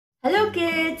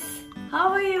How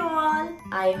are you all?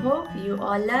 I hope you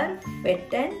all are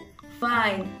fit and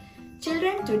fine.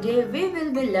 Children, today we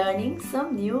will be learning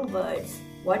some new words.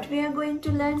 What we are going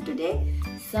to learn today?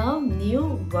 Some new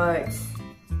words.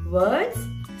 Words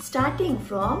starting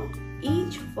from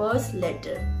each first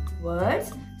letter.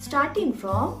 Words starting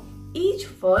from each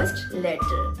first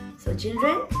letter. So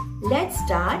children, let's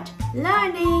start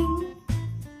learning.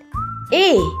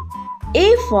 A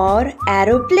for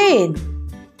aeroplane.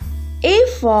 A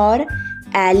for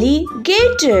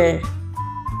alligator.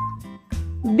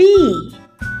 B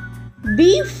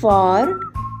for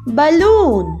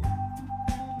balloon.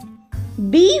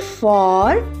 B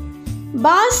for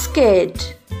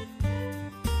basket.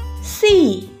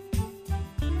 C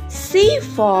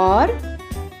for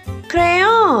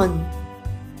crayon.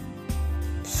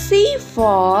 C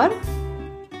for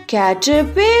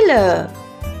caterpillar.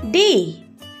 D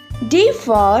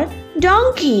for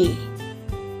donkey.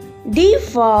 D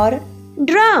for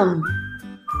drum.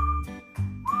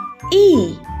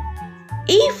 E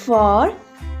for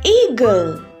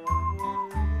eagle.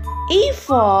 E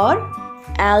for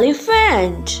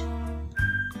elephant.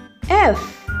 F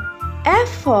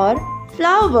for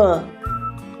flower.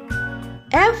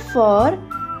 F for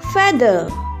feather.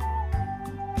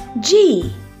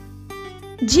 G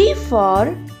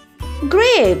for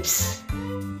grapes.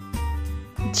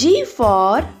 G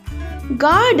for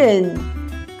garden.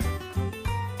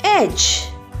 H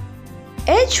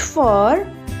for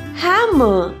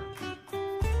hammer.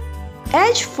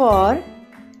 H for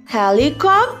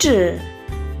helicopter.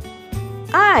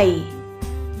 I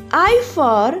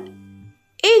for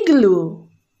igloo.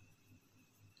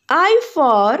 I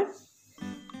for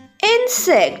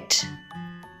insect.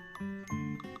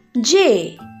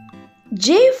 J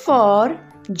for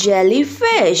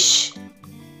jellyfish.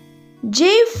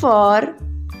 J for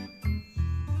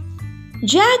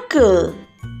jackal.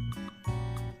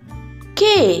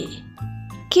 K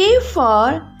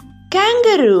for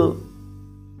kangaroo.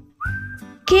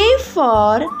 K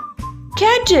for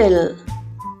kettle.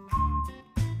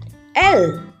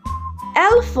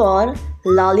 L for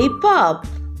lollipop.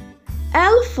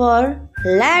 L for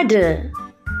ladder.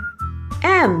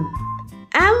 M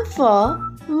for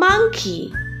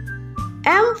monkey.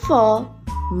 M for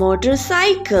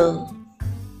motorcycle.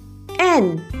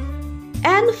 N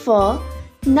for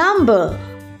number.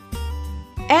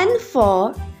 N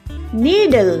for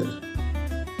needle.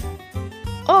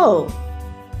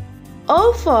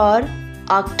 O for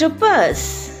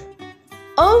octopus.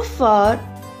 O for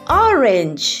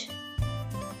orange.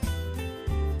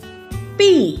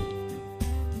 P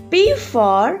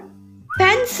for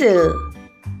pencil.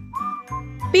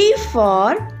 P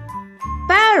for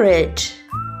parrot.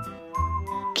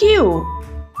 Q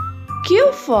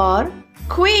for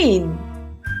queen.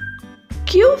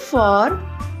 Q for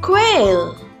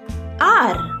quail.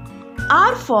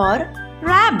 R for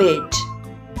rabbit.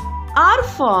 R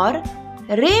for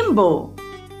rainbow.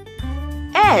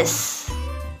 S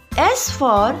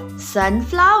for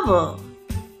sunflower.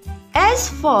 S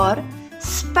for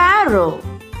sparrow.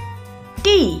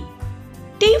 T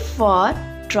for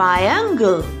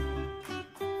triangle.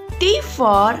 T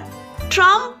for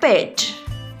trumpet.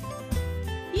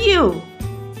 U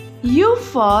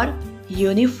for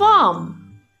uniform.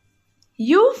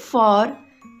 U for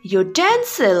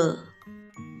utensil.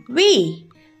 V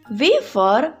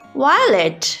for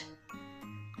violet.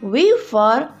 V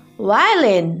for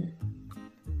violin.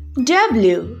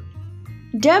 W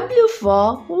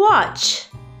for watch.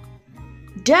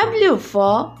 W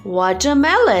for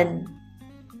watermelon.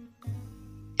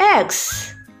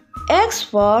 X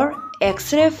for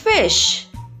X-ray fish.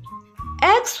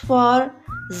 X for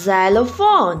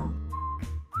xylophone.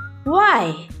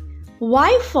 Y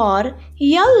for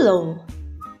yellow.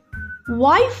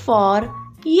 Y for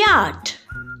yacht.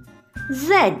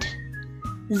 Z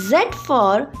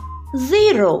for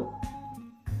zero.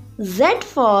 Z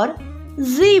for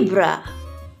zebra.